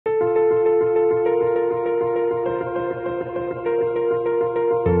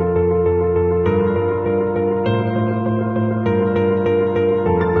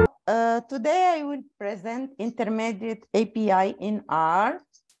today I will present intermediate API in R.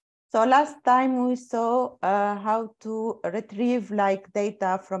 So last time we saw how to retrieve like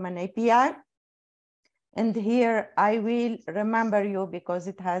data from an API. And here I will remember you because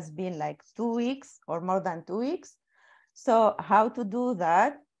it has been like 2 weeks or more than 2 weeks. So how to do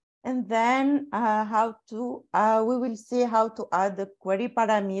that. And then we will see how to add the query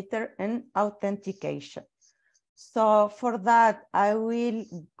parameter and authentication. So for that, I will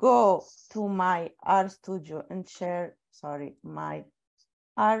go to my RStudio and share, my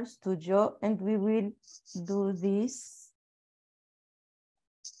RStudio, and we will do this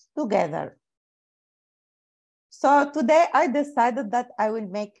together. So today I decided that I will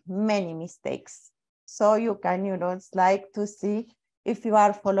make many mistakes. So you can, it's like to see if you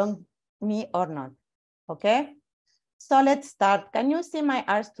are following me or not, okay? So let's start. Can you see my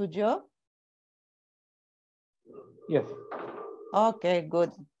RStudio? Yes. Okay,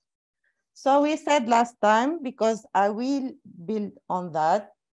 good. So we said last time, because I will build on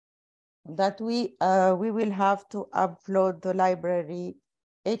that we will have to upload the library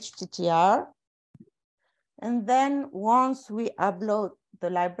HTTR. And then once we upload the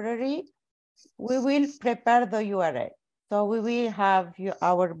library, we will prepare the URL. So we will have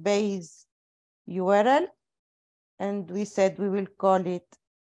our base URL, and we said we will call it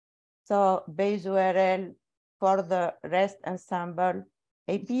base URL for the REST ensemble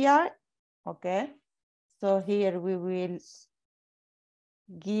API. Okay, so here we will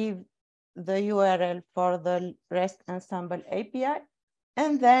give the URL for the REST ensemble API,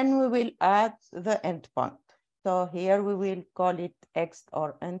 and then we will add the endpoint. So here we will call it X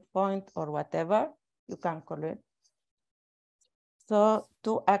or endpoint or whatever you can call it. So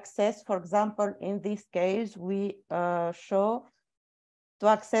to access, for example, in this case, we show to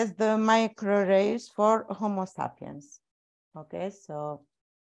access the microarrays for Homo sapiens. Okay, so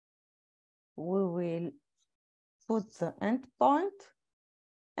we will put the endpoint,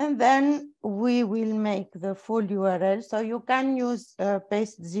 and then we will make the full URL. So you can use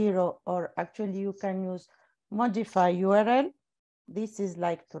paste 0, or actually you can use modify URL. This is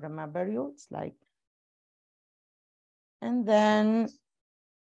like to remember you, it's like, and then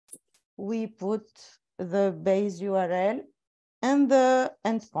we put the base URL and the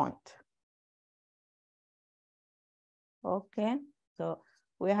endpoint. Okay, so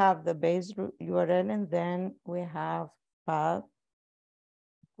we have the base URL, and then we have path,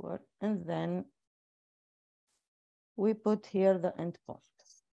 and then we put here the endpoint.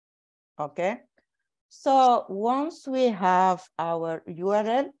 Okay, so once we have our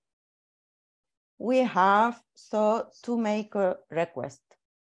URL, we have to make a request.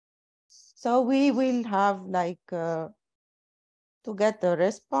 So we will have like to get a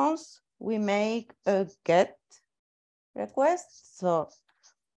response, we make a get request. So,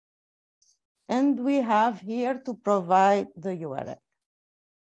 and we have here to provide the URL.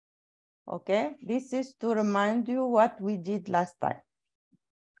 Okay, this is to remind you what we did last time.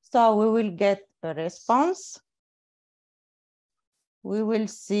 So we will get a response. We will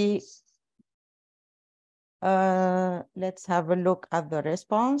see, let's have a look at the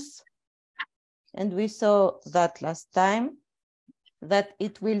response. And we saw that last time, that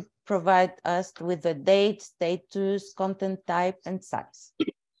it will provide us with the date, status, content type, and size.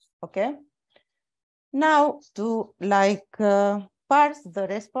 Okay. Now to parse the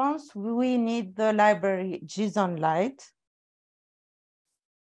response, we need the library JSON-Lite.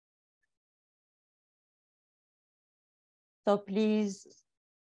 So please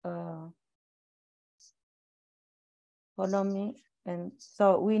follow me. And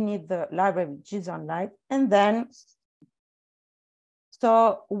so we need the library JSON-Lite, and then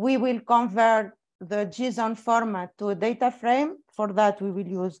so we will convert the JSON format to a data frame. For that, we will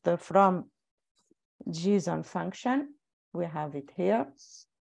use the from JSON function. We have it here.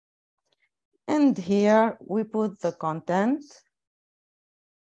 And here we put the content.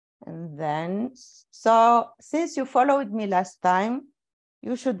 And then, so since you followed me last time,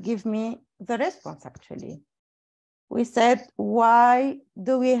 you should give me the response actually. We said, why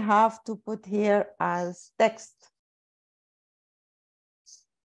do we have to put here as text?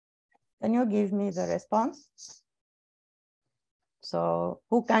 Can you give me the response? So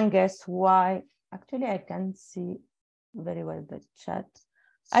who can guess why? Actually, I can see very well the chat.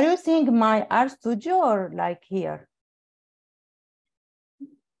 Are you seeing my RStudio or like here?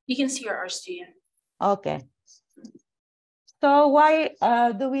 You can see your RStudio. Okay. So why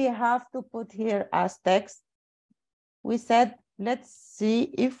do we have to put here as text? We said, let's see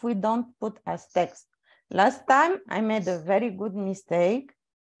if we don't put as text. Last time I made a very good mistake,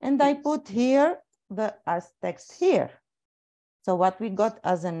 and I put here the as text here. So what we got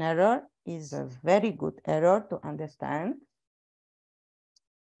as an error is a very good error to understand.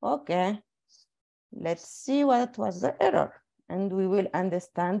 Okay, let's see what was the error, and we will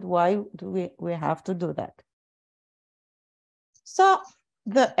understand why do we have to do that. So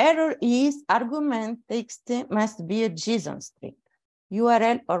the error is argument text must be a JSON string,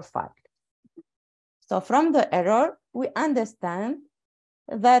 URL or file. So from the error, we understand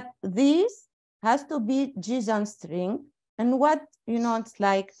that this has to be JSON string, and what it's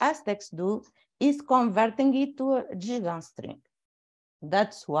like Aztecs do is converting it to a JSON string.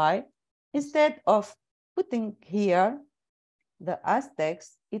 That's why instead of putting here the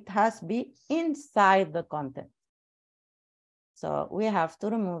Aztecs, it has to be inside the content. So we have to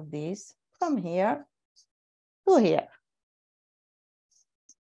remove this from here to here.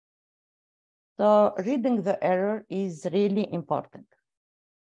 So reading the error is really important.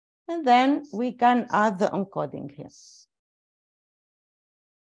 And then we can add the encoding here.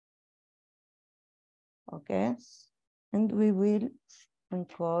 Okay, and we will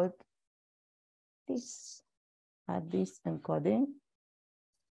encode this, add this encoding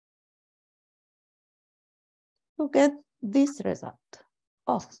to get this result.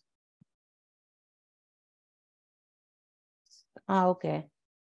 Oh, okay.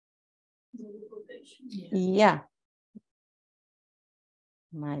 Yeah,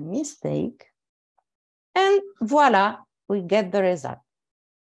 my mistake. And voila, we get the result.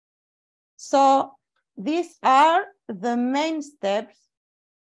 So these are the main steps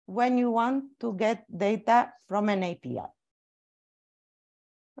when you want to get data from an API.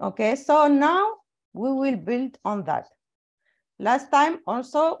 Okay, so now we will build on that. Last time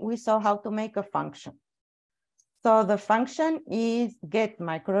also we saw how to make a function. So the function is get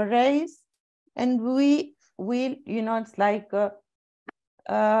microarrays, and we will, it's like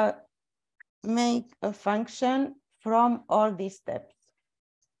make a function from all these steps.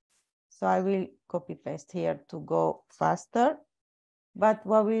 So I will copy paste here to go faster. But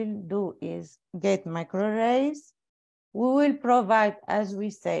what we'll do is get microarrays. We will provide, as we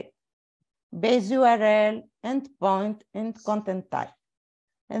said, base URL, endpoint, and content type.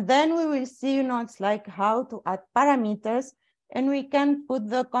 And then we will see, it's like how to add parameters, and we can put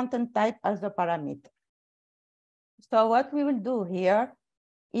the content type as a parameter. So what we will do here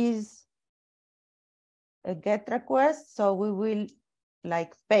is a get request. So we will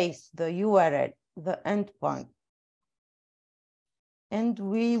like paste the URL, the endpoint, and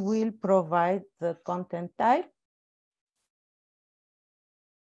we will provide the content type.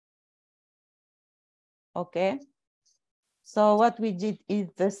 Okay. So what we did is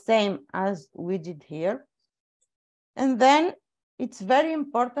the same as we did here. And then it's very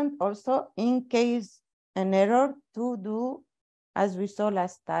important also in case an error to do, as we saw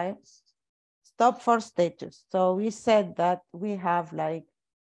last time, stop for status. So we said that we have like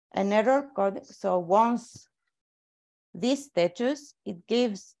an error code. So once this status, it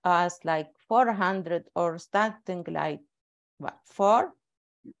gives us like 400 or something like what, 4.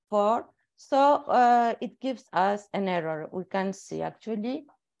 So it gives us an error. We can see actually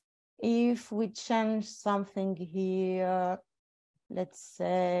if we change something here, let's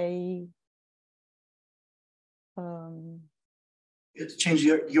say. You have to change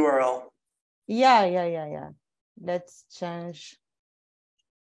your URL. Yeah. Let's change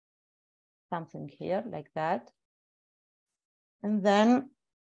something here like that. And then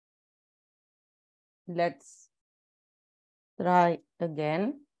let's try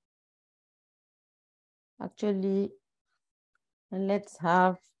again. Actually, let's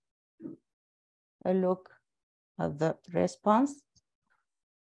have a look at the response.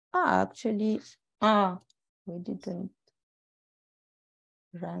 Actually, we didn't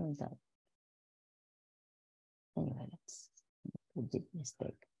run that. Anyway, we did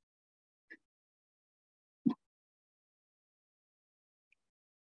mistake.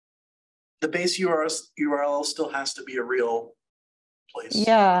 The base URL still has to be a real place.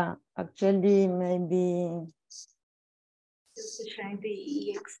 Yeah, actually, maybe. Just to change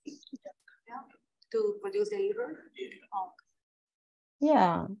the exe to produce the error.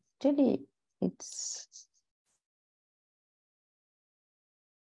 Yeah, actually, it's.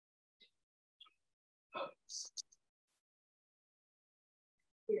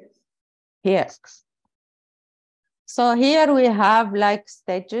 Yes. So here we have like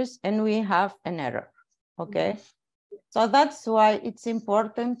status and we have an error. Okay. So that's why it's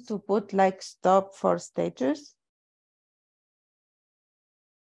important to put like stop for status.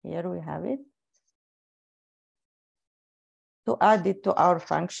 Here we have it. To add it to our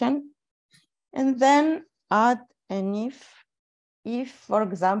function. And then add an if, for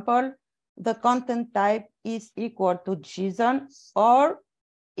example, the content type is equal to JSON or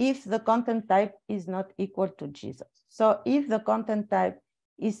if the content type is not equal to JSON. So if the content type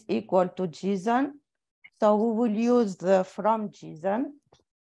is equal to JSON, so we will use the from JSON,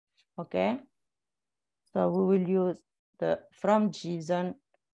 okay? So we will use the from JSON,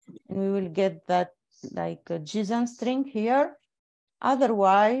 and we will get that like a JSON string here.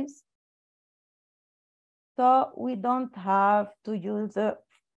 Otherwise, so we don't have to use the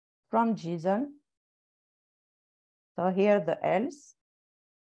from JSON. So here the else.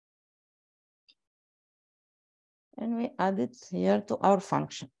 And we add it here to our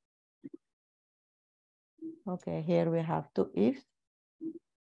function. Okay, here we have two if.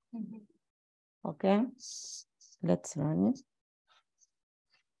 Okay, let's run it.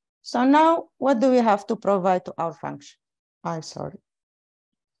 So now what do we have to provide to our function? I'm sorry.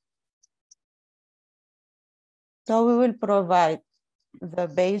 So we will provide the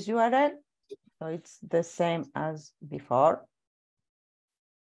base URL. So it's the same as before.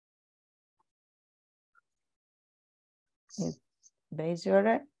 It's base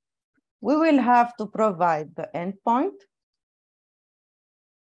URL. We will have to provide the endpoint.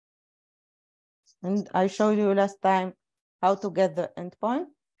 And I showed you last time how to get the endpoint.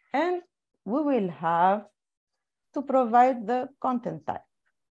 And we will have to provide the content type.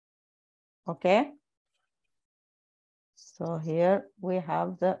 Okay. So here we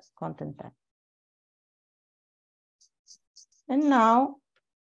have the content type. And now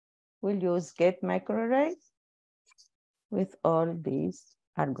we'll use get microarray with all these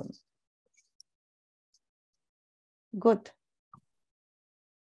arguments. Good.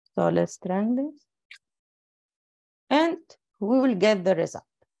 So let's run this. And we will get the result.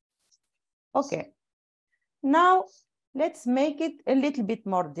 Okay. Now let's make it a little bit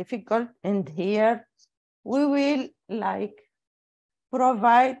more difficult. And here we will like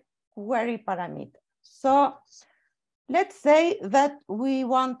provide query parameter. So let's say that we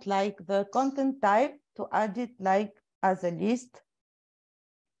want like the content type to add it like as a list,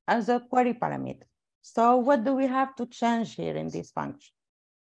 as a query parameter. So what do we have to change here in this function?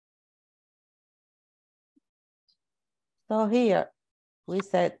 So here we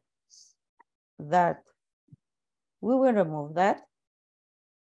said that we will remove that.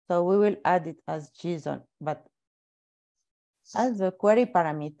 So we will add it as JSON, but as a query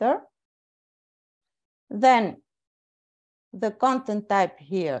parameter. Then the content type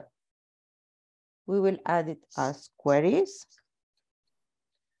here, we will add it as queries.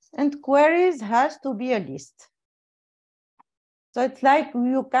 And queries has to be a list. So it's like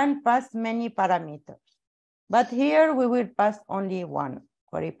you can pass many parameters. But here we will pass only one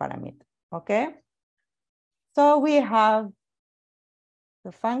query parameter, okay? So we have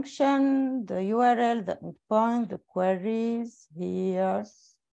the function, the URL, the endpoint, the queries here.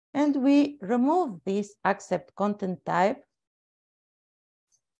 And we remove this accept content type.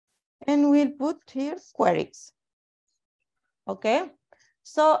 And we'll put here queries, okay?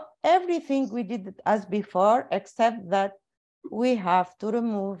 So everything we did as before, except that we have to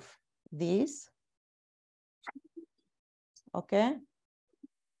remove this, okay?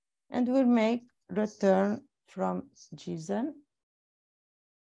 And we'll make return from JSON.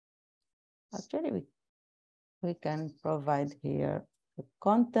 Actually, we can provide here the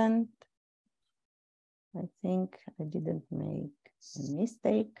content. I think I didn't make a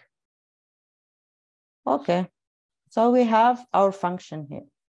mistake. Okay, so we have our function here.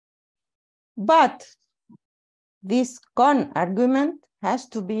 But this con argument has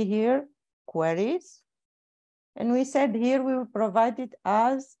to be here, queries. And we said here we will provide it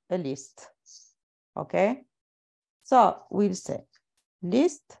as a list, okay? So we'll say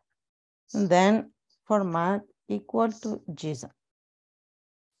list, and then format equal to JSON,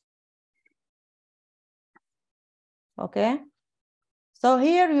 okay? So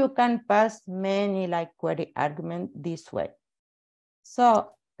here you can pass many like query argument this way. So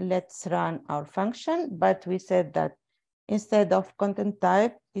let's run our function, but we said that instead of content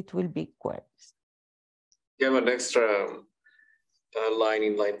type, it will be queries. You have an extra line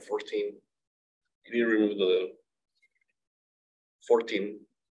in line 14. You need to remove the 14.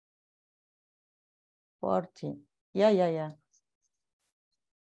 14. Yeah.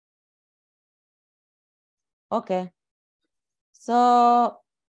 Okay. So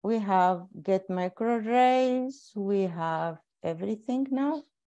we have get microarrays, we have everything now.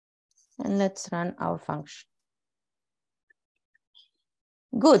 And let's run our function.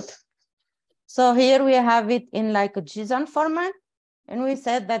 Good. So here we have it in like a JSON format. And we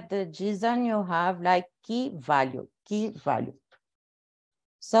said that the JSON you have like key value.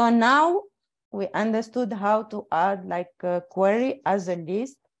 So now we understood how to add like a query as a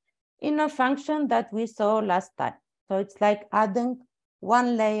list in a function that we saw last time. So it's like adding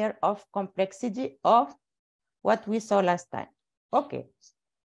one layer of complexity of what we saw last time. Okay,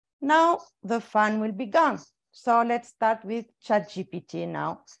 now the fun will be gone. So let's start with ChatGPT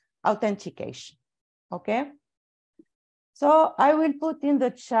now, authentication, okay? So I will put in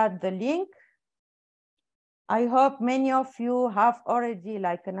the chat the link. I hope many of you have already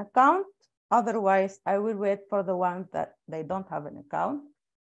like an account. Otherwise, I will wait for the ones that they don't have an account.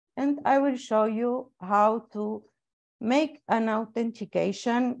 And I will show you how to make an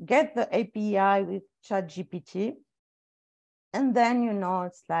authentication, get the API with ChatGPT. And then, you know,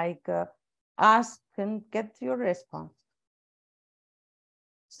 it's like ask and get your response.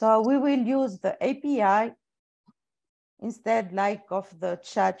 So we will use the API instead like of the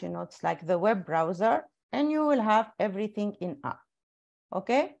chat, you know, it's like the web browser, and you will have everything in app,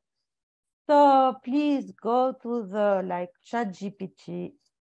 okay? So please go to the like ChatGPT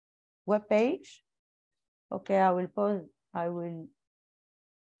webpage. Okay, I will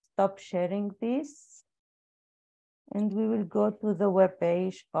stop sharing this, and we will go to the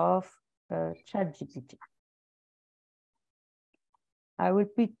webpage of ChatGPT. I will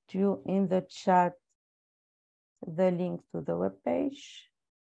put you in the chat the link to the webpage.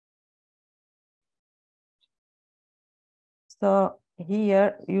 So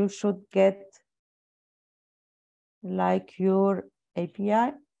here you should get like your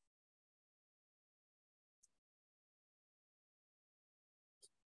API.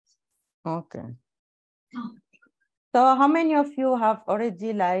 Okay. So how many of you have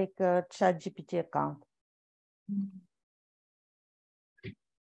already like a ChatGPT account?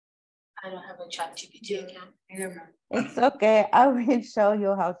 I don't have a ChatGPT account. It's okay. I will show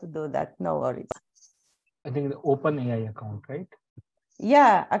you how to do that. No worries. I think the Openai account, right?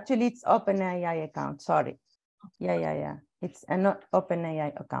 Yeah, actually it's Openai account. Sorry. Yeah. It's an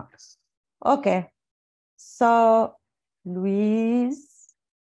Openai account. Okay. So Luis,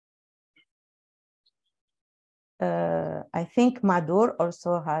 I think Madur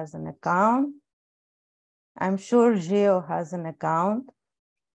also has an account. I'm sure Gio has an account.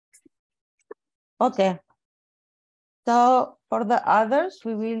 Okay. So for the others,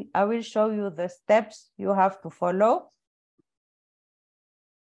 I will show you the steps you have to follow.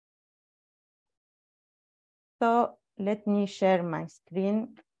 So let me share my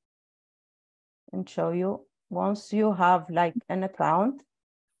screen and show you. Once you have like an account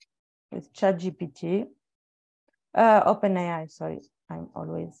with ChatGPT, OpenAI, sorry, I'm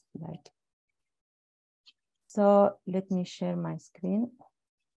always like. So let me share my screen.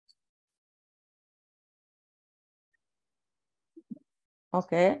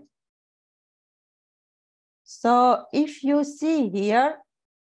 Okay. So if you see here,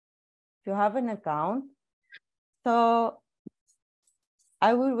 if you have an account, so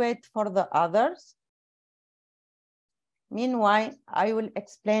I will wait for the others. Meanwhile, I will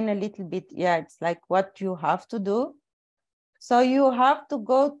explain a little bit. Yeah, it's like what you have to do. So you have to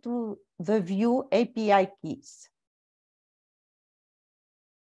go to the view API keys.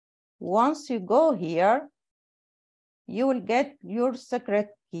 Once you go here, you will get your secret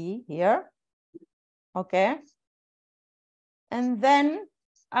key here. Okay. And then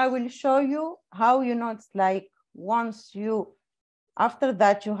I will show you how, you know, it's like once you, after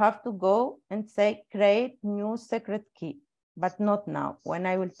that, you have to go and say, create new secret key, but not now, when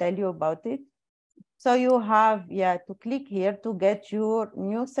I will tell you about it. So you have, yeah, to click here to get your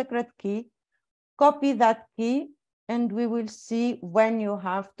new secret key, copy that key, and we will see when you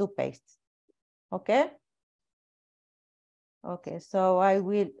have to paste. Okay? Okay, so I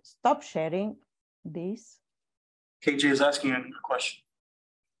will stop sharing this. KJ is asking you a question.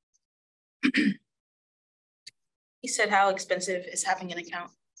 He said how expensive is having an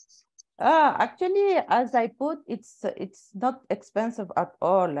account. Actually, as I put, it's not expensive at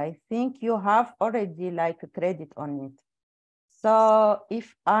all. I think you have already like a credit on it. So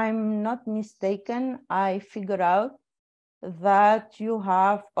if I'm not mistaken, I figure out that you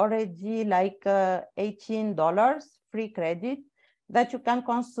have already like $18 free credit that you can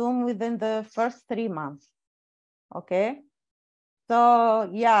consume within the first 3 months. Okay. So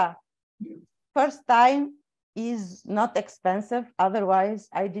yeah, first time is not expensive. Otherwise,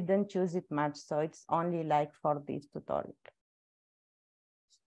 I didn't choose it much. So it's only like for this tutorial.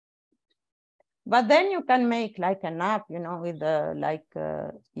 But then you can make like an app, you know, with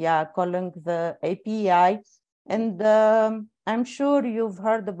calling the API. And I'm sure you've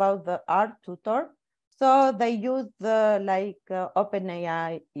heard about the art tutor. So they use the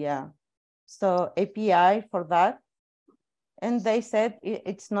OpenAI, so API for that. And they said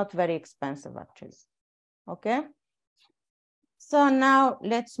it's not very expensive actually. Okay. So now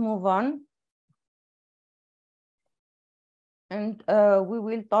let's move on. And we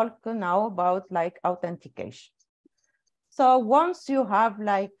will talk now about like authentication. So once you have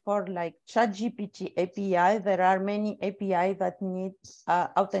like for like ChatGPT API, there are many API that need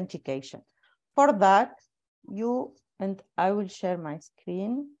authentication. For that, and I will share my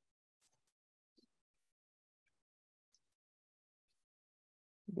screen.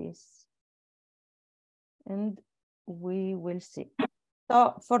 This, and we will see.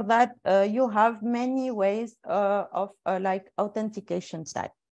 So for that, you have many ways of like authentication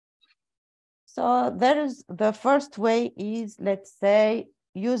type. So there is the first way is, let's say,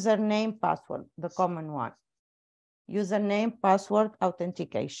 username, password, the common one. Username, password,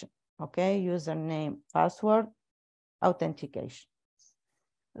 authentication. Okay, username, password, authentication.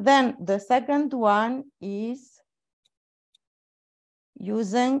 Then the second one is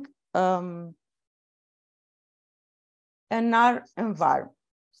using an R environment.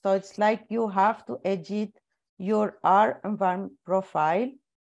 So it's like you have to edit your R environment profile.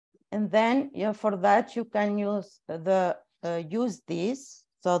 And then for that, you can use the use this.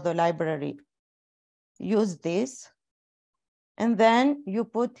 So the library, use this. And then you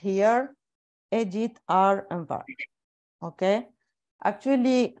put here, edit R environment. Okay.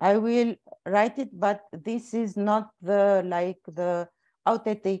 Actually, I will write it, but this is not the like the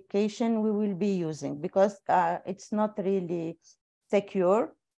authentication we will be using because it's not really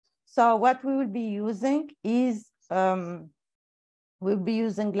secure. So what we will be using is we'll be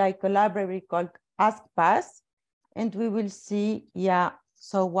using like a library called AskPass, and we will see, yeah.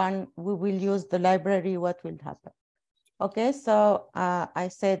 So when we will use the library, what will happen? Okay, so I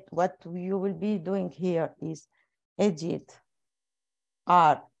said what you will be doing here is edit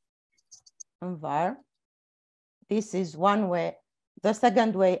R envar. This is one way, the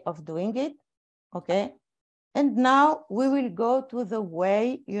second way of doing it, okay? And now we will go to the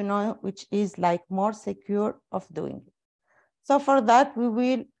way, you know, which is like more secure of doing it. So for that, we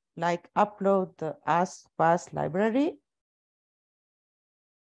will like upload the AskPass library.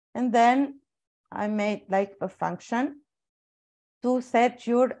 And then I made like a function to set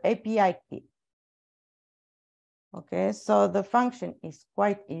your API key. Okay, so the function is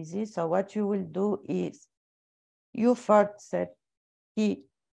quite easy. So what you will do is you first set key,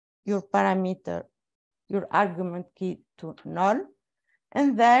 your parameter, your argument key to null.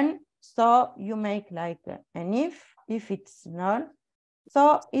 And then, so you make like an if it's null,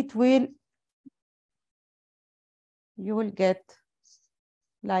 so it will, you will get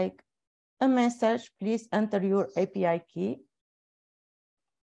like a message, please enter your API key.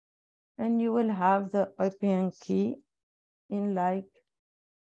 And you will have the API key in like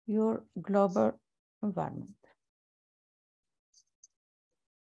your global environment.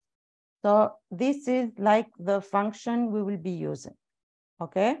 So this is like the function we will be using,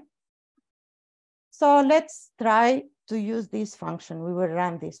 okay? So let's try to use this function. We will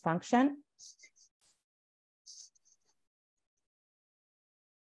run this function.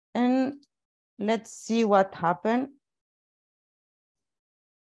 And let's see what happened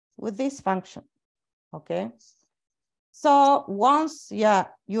with this function, okay? So once, yeah,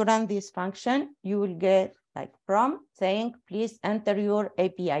 you run this function, you will get like prompt saying, please enter your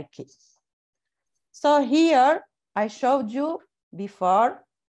API key. So here I showed you before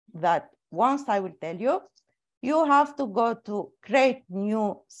that once I will tell you, you have to go to create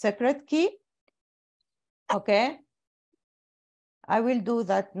new secret key, okay? I will do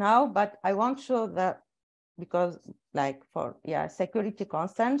that now, but I won't show that because like for, yeah, security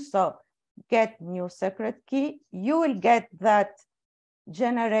concerns. So get new secret key, you will get that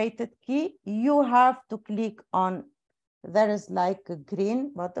generated key. You have to click on, there is like a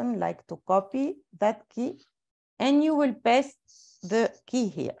green button, like to copy that key, and you will paste the key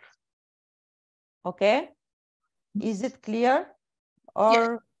here. Okay, is it clear?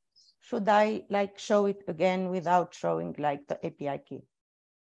 Or should I like show it again without showing like the API key?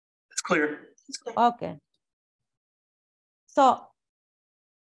 It's clear. Okay. So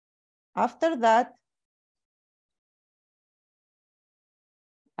after that,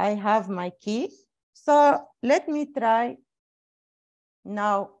 I have my key. So let me try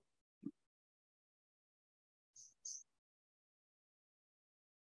now.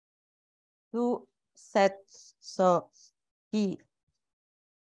 To set, so key.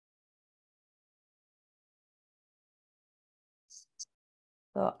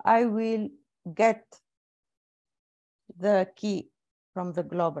 So I will get the key from the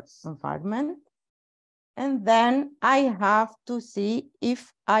global environment. And then I have to see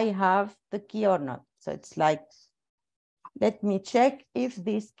if I have the key or not. So it's like, let me check if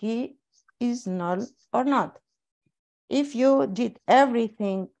this key is null or not. If you did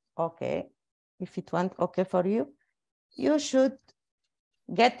everything okay, if it went okay for you, you should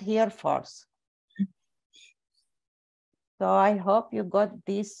get here false. So I hope you got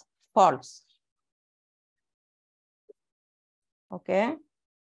this false. Okay.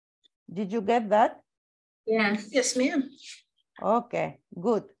 Did you get that? Yes. Yes, ma'am. Okay,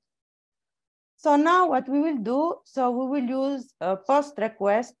 good. So now what we will do, so we will use a post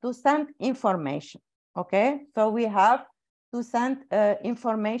request to send information. Okay, so we have to send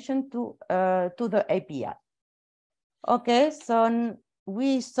information to the API. Okay, so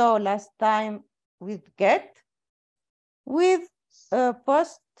we saw last time with get. With a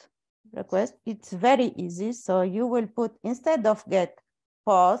post request, it's very easy. So you will put instead of get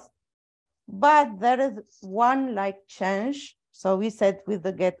post, but there is one like change. So we said with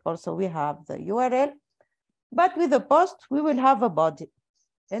the get also we have the URL, but with the post we will have a body,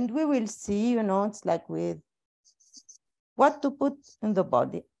 and we will see, it's like with what to put in the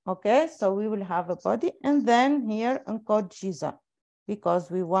body. Okay, so we will have a body, and then here encode JSON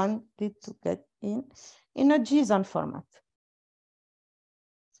because we want it to get in a JSON format.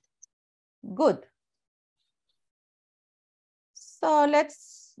 Good. So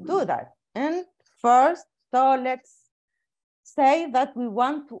let's do that. And first, so let's say that we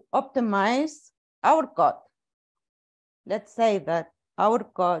want to optimize our code. Let's say that our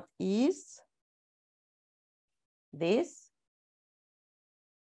code is this.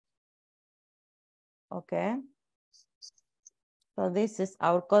 Okay. So this is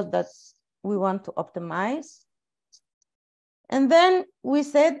our code that we want to optimize. And then we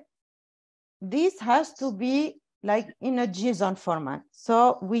said this has to be like in a JSON format.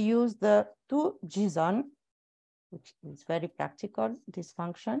 So we use the toJSON, which is very practical, this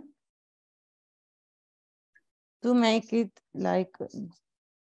function, to make it like,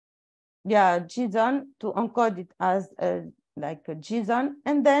 JSON, to encode it as like a JSON.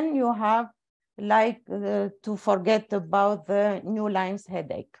 And then you have like to forget about the new lines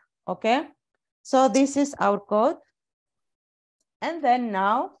headache. Okay, so this is our code. And then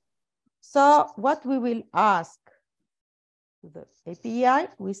now, so what we will ask the API,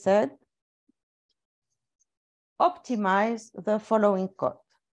 we said, optimize the following code.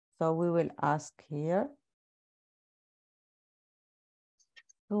 So we will ask here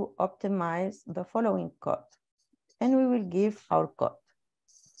to optimize the following code, and we will give our code.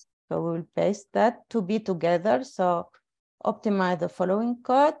 So we will paste that to be together. So optimize the following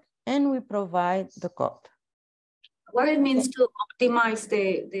code, and we provide the code. What it means to optimize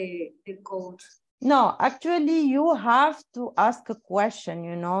the code? No, actually you have to ask a question,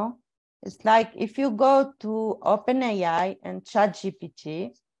 It's like if you go to OpenAI and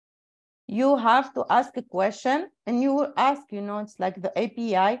ChatGPT, you have to ask a question, and you will ask, it's like the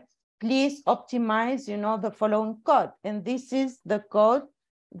API, please optimize, the following code. And this is the code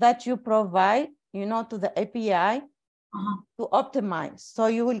that you provide, to the API to optimize. So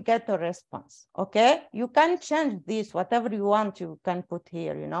you will get a response. Okay. You can change this, whatever you want, you can put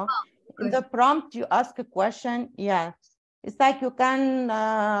here, In the prompt, you ask a question. Yeah. It's like you can,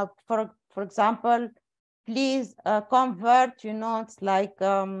 for example, please convert, it's like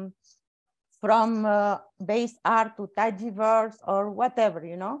from base R to tidyverse or whatever,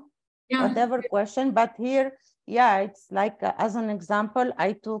 whatever question. But here, it's like, as an example,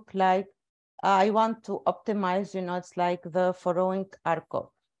 I took like, I want to optimize, it's like the following R code.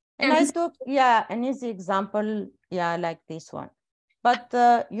 And I took, an easy example, like this one. But,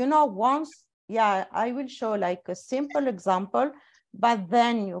 once, I will show like a simple example, but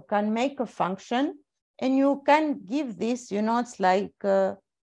then you can make a function and you can give this, it's like to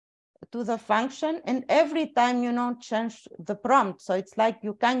the function, and every time, change the prompt. So it's like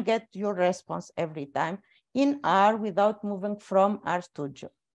you can get your response every time in R without moving from RStudio.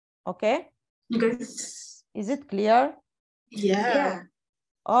 Okay? Okay. Is it clear? Yeah.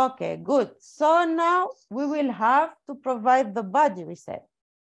 Okay, good. So now we will have to provide the body, we said.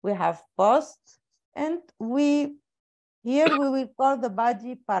 We have post, and here we will call the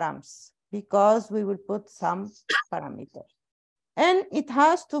body params because we will put some parameters. And it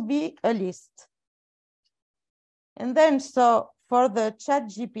has to be a list. And then, so for the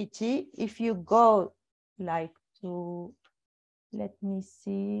ChatGPT, if you go like to, let me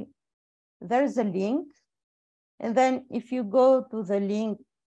see, there's a link. And then if you go to the link,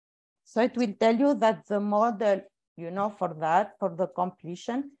 so it will tell you that the model, for that, for the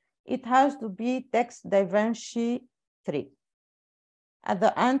completion, it has to be text DaVinci 3. At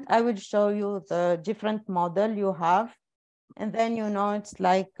the end, I will show you the different model you have. And then, it's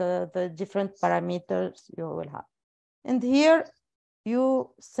like the different parameters you will have. And here you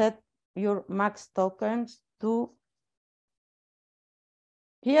set your max tokens to,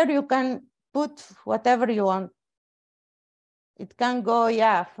 here you can put whatever you want. it can go,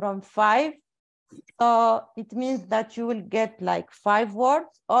 yeah, from 5. So it means that you will get like 5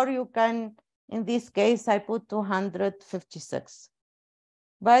 words, or you can, in this case, I put 256.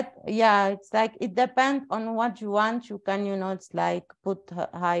 But yeah, it's like, it depends on what you want. You can, it's like put a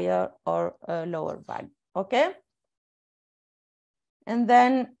higher or a lower value, okay? And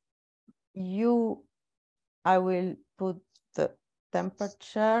then I will put the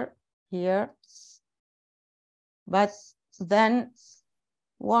temperature here. But then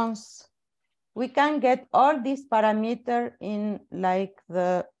once we can get all these parameters in like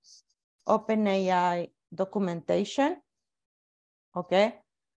the OpenAI documentation, okay?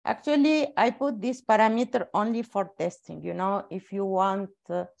 Actually, I put this parameter only for testing, if you want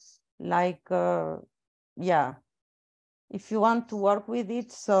yeah, if you want to work with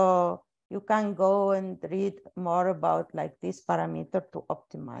it, so you can go and read more about like this parameter to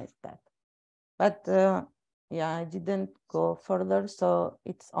optimize that. But yeah, I didn't go further, so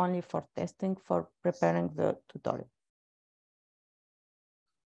it's only for testing, for preparing the tutorial.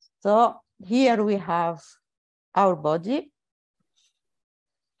 So here we have our body.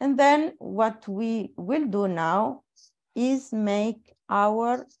 And then what we will do now is make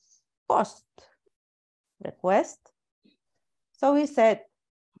our post request. So we said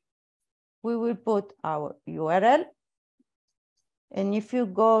we will put our URL. And if you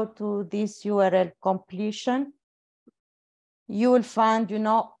go to this URL completion, you will find,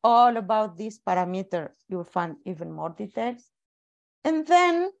 all about this parameter. You will find even more details. And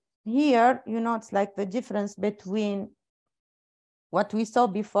then here, it's like the difference between what we saw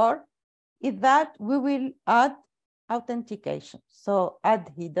before is that we will add authentication. So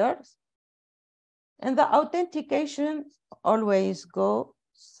add headers. And the authentication always go.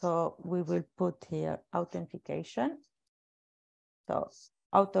 So we will put here authentication. So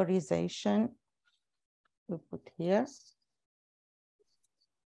authorization, we put here.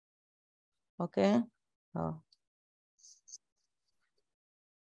 Okay. Oh.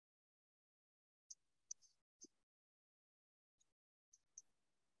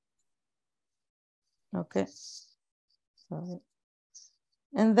 Okay. Sorry.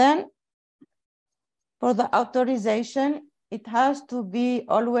 And then for the authorization, it has to be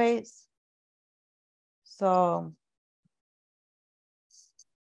always, so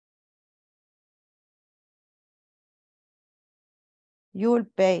you will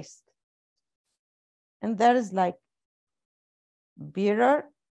paste. And there is like mirror,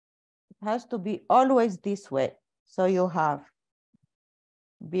 it has to be always this way. So you have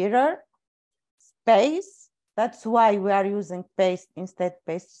mirror, space, that's why we are using paste instead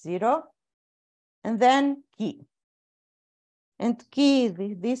paste 0, and then key. And key,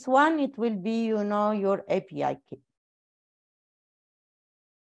 this one, it will be, your API key.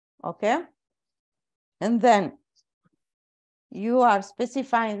 Okay. And then you are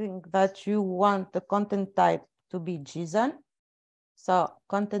specifying that you want the content type to be JSON. So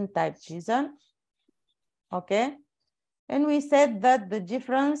content type JSON. Okay. And we said that the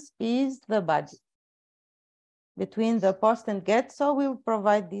difference is the body between the post and get. So we will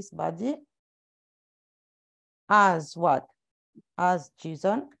provide this body as what? As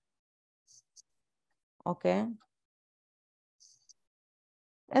JSON. Okay.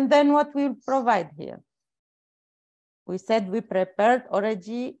 And then what we'll provide here? We said we prepared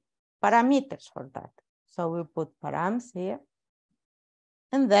already parameters for that. So we'll put params here.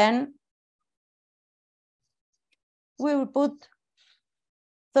 And then we will put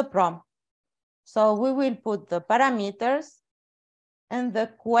the prompt. So we will put the parameters and the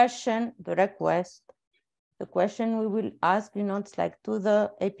question, the request, the question we will ask, it's like to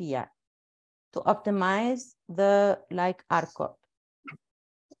the API to optimize the R code.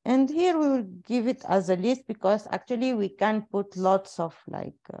 And here we will give it as a list because actually we can put lots of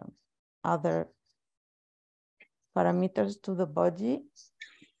other parameters to the body.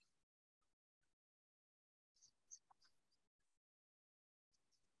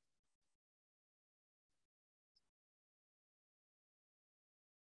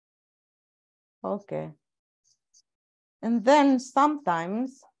 Okay. And then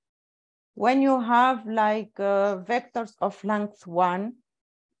sometimes when you have vectors of length 1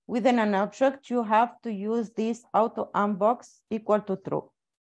 within an object, you have to use this auto unbox equal to true.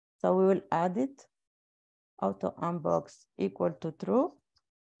 So we will add it, auto unbox equal to true.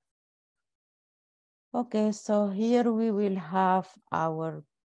 Okay, so here we will have our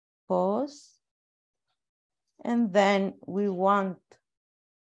pose. And then we want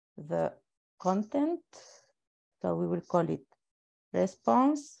the content. So we will call it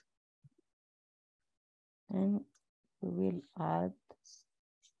response. And we will add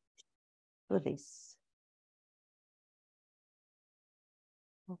to this.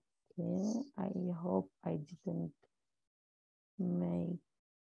 Okay, I hope I didn't make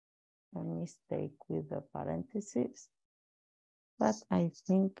a mistake with the parentheses, but I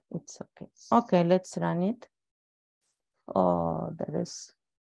think it's okay. Okay, let's run it. Oh, there is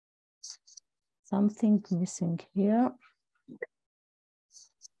something missing here.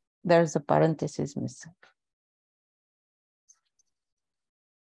 There's a parenthesis missing.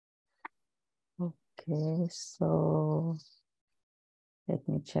 Okay, so let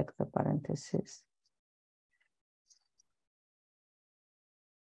me check the parentheses.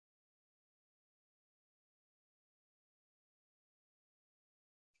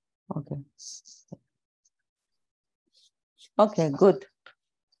 Okay. Okay, good.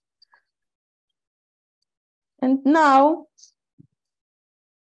 And now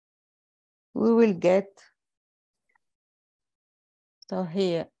we will get, so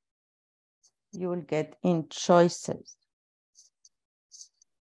here you will get in choices,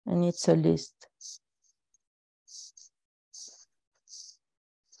 and it's a list.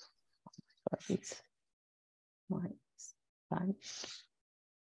 But it's my Spanish.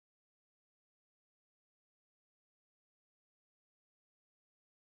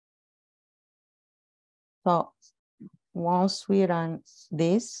 So once we run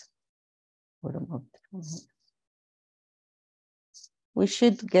this, we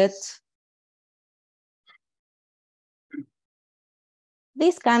should get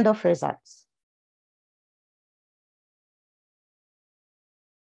this kind of results.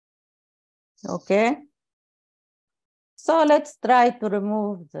 Okay. So let's try to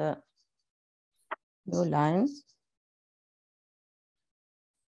remove the new lines.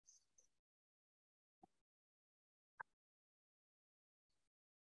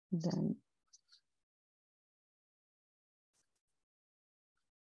 Then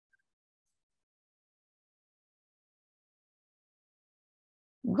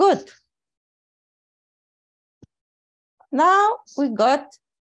good. Now we got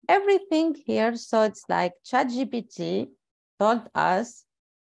everything here. So it's like ChatGPT told us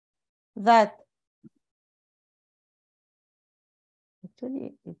that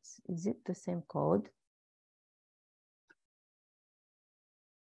actually is it the same code?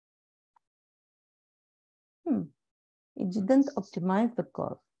 It didn't optimize the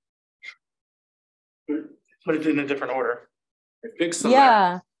code. Put it in a different order. Fix some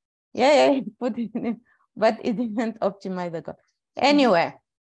Yeah, put it in, but it didn't optimize the code. Anyway.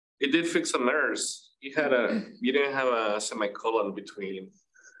 It did fix some errors. You didn't have a semicolon between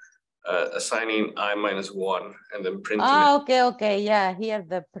assigning I-1 and then printing it. Okay. Yeah, here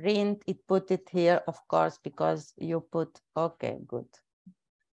the print, it put it here, of course, because you put, okay, good.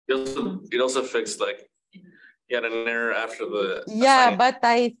 It also fixed like you had an error after the Yeah, but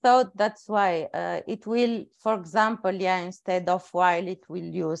I thought that's why it will, for example, yeah, instead of while it will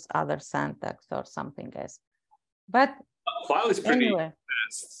use other syntax or something else. But while is pretty anyway,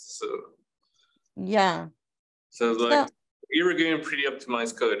 fast, so yeah. So like you were getting pretty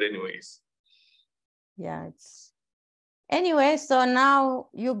optimized code anyways. Yeah, it's anyway, so now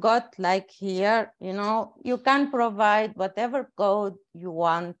you got like here, you know, you can provide whatever code you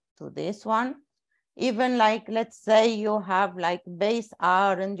want to this one. Even like, let's say you have like base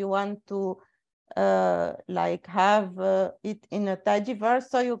R and you want to like have it in a Tagiverse,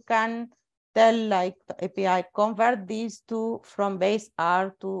 so you can tell like the API convert these two from base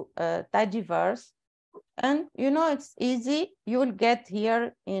R to Tagiverse. And you know, it's easy. You will get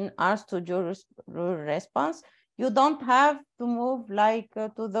here in RStudio response. You don't have to move like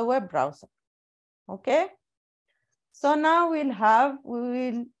to the web browser. Okay. So now we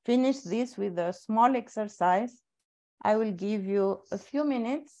will finish this with a small exercise. I will give you a few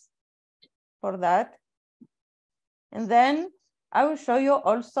minutes for that. And then I will show you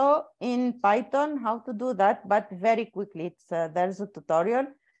also in Python how to do that, but very quickly. It's there's a tutorial,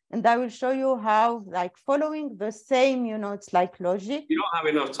 and I will show you how, like, following the same, you know, it's like logic. You don't have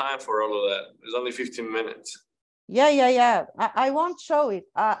enough time for all of that. There's only 15 minutes. Yeah. I won't show it.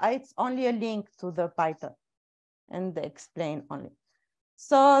 It's only a link to the Python and explain only.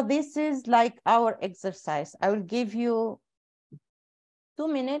 So this is like our exercise. I will give you 2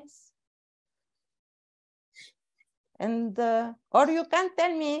 minutes. And, or you can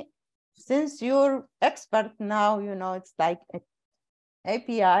tell me, since you're expert now, you know, it's like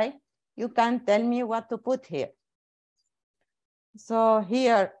API, you can tell me what to put here. So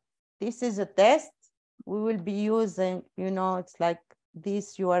here, this is a test. We will be using, you know, it's like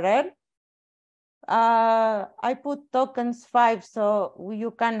this URL. I put tokens 5, so you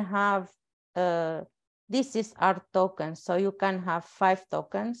can have, this is our token, so you can have 5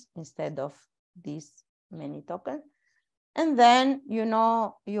 tokens instead of these many tokens. And then, you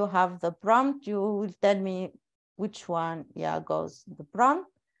know, you have the prompt. You will tell me which one, yeah, goes the prompt.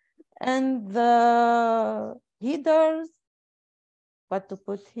 And the headers, what to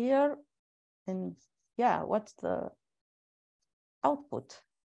put here. And yeah, what's the output?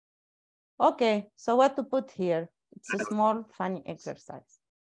 Okay, so what to put here? It's a small, funny exercise.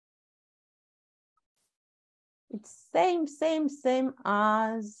 It's same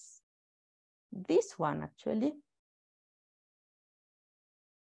as this one, actually.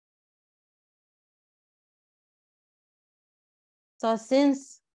 So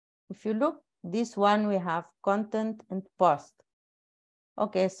since, if you look, this one, we have content and post.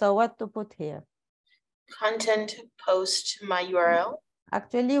 Okay, so what to put here? Content post my URL.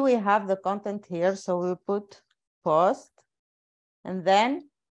 Actually, we have the content here, so we put post, and then,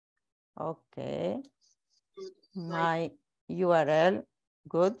 okay, my URL,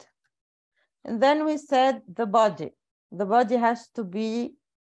 good. And then we said the body. The body has to be,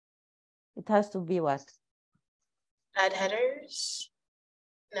 it has to be what? Add headers.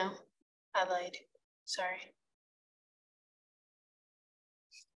 No, I lied. Sorry.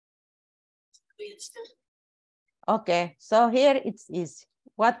 Okay, so here it's easy.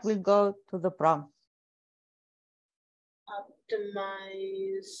 What will go to the prompt?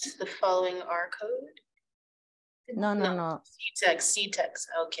 Optimize the following R code. No. C text.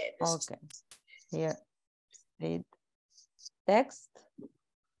 Okay. Okay, here, read text.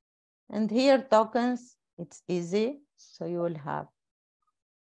 And here tokens, it's easy. So you will have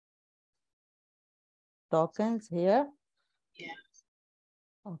tokens here. Yeah.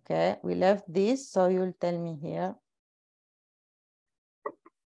 Okay, we left this, so you'll tell me here.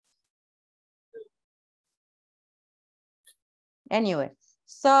 Anyway,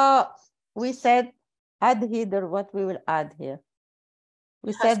 so we said add header, what we will add here.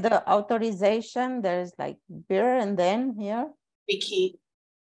 We said the authorization, there's like beer, and then here? The key.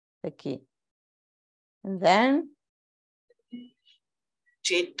 The key. And then?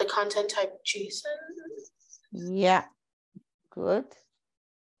 The content type JSON. Yeah, good.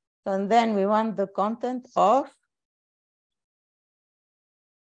 So and then we want the content of?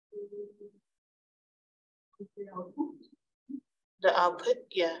 The output,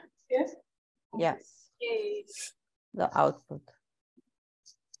 yeah. Yes. Yes. Yay. The output.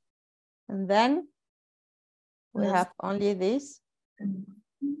 And then we have only this.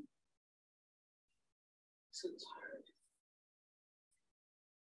 So it's hard.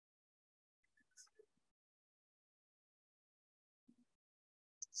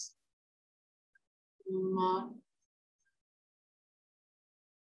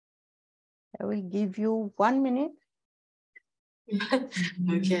 I will give you 1 minute.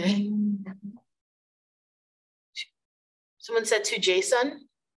 Okay. Someone said to JSON.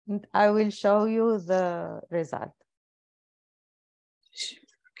 And I will show you the result.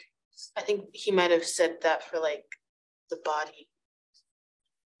 I think he might have said that for like the body.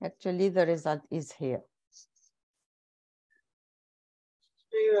 Actually, the result is here.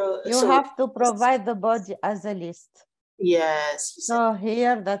 You So, have to provide the body as a list. yes. So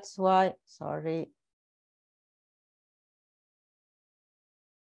here, that's why, sorry.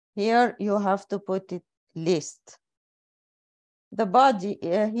 Here you have to put it list. The body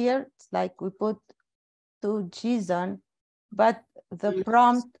here, it's like we put to JSON, but the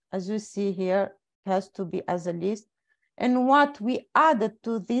prompt, as you see here, has to be as a list. And what we added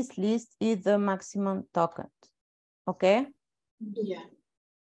to this list is the maximum token. Okay? Yeah.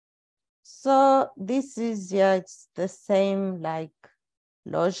 So this is, yeah, it's the same like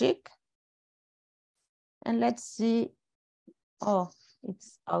logic. And let's see. Oh,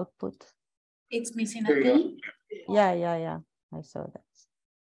 it's output. It's missing a key. Yeah. I saw that.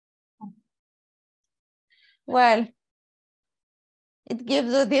 Well, it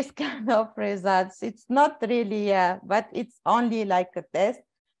gives you this kind of results. It's not really, yeah, but it's only like a test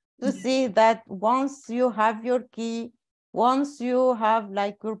to see that once you have your key, once you have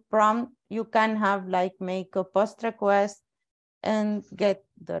like your prompt, you can have like make a post request and get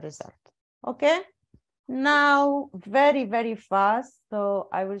the result. Okay? Now, very, very fast. So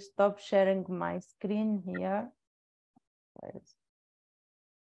I will stop sharing my screen here.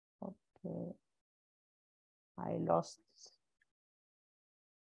 Okay. I lost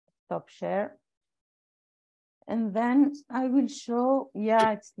stop share. And then I will show,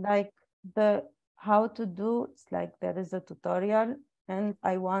 yeah, it's like the how to do, it's like there is a tutorial, and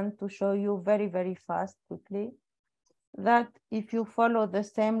I want to show you very, very fast, quickly, that if you follow the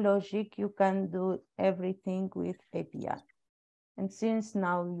same logic, you can do everything with API. And since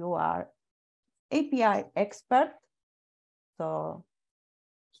now you are API expert, so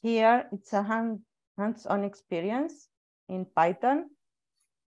here it's a hands-on experience in Python,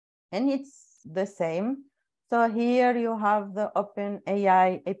 and it's the same. So here you have the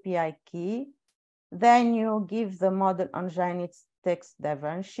OpenAI API key. Then you give the model engine its text Da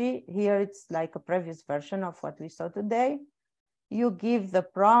Vinci. Here it's like a previous version of what we saw today. You give the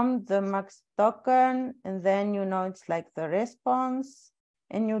prompt, the max token, and then it's like the response,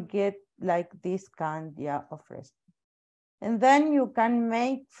 and you get like this kind of response. And then you can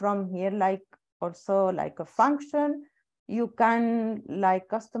make from here like also like a function. You can like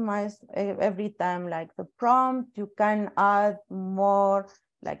customize every time like the prompt. You can add more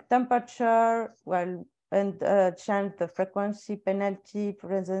like temperature, and change the frequency penalty,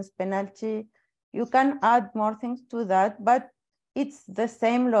 presence penalty. You can add more things to that, but it's the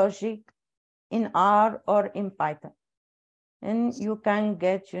same logic in R or in Python. And you can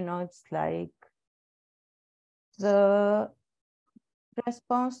get, it's like the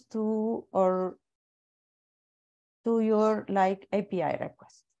response to your like API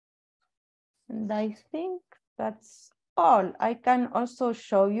request. And I think that's all. I can also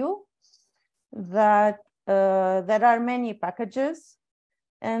show you that there are many packages,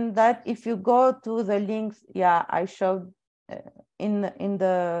 and that if you go to the links, I showed in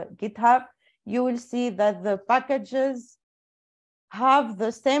the GitHub, you will see that the packages have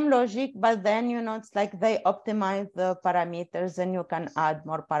the same logic, but then it's like they optimize the parameters, and you can add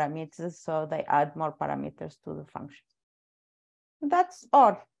more parameters, so they add more parameters to the function. That's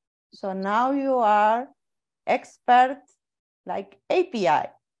all. So now you are expert like API,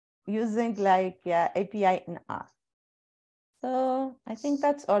 using like API in R. So I think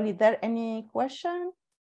that's all. Is there any question?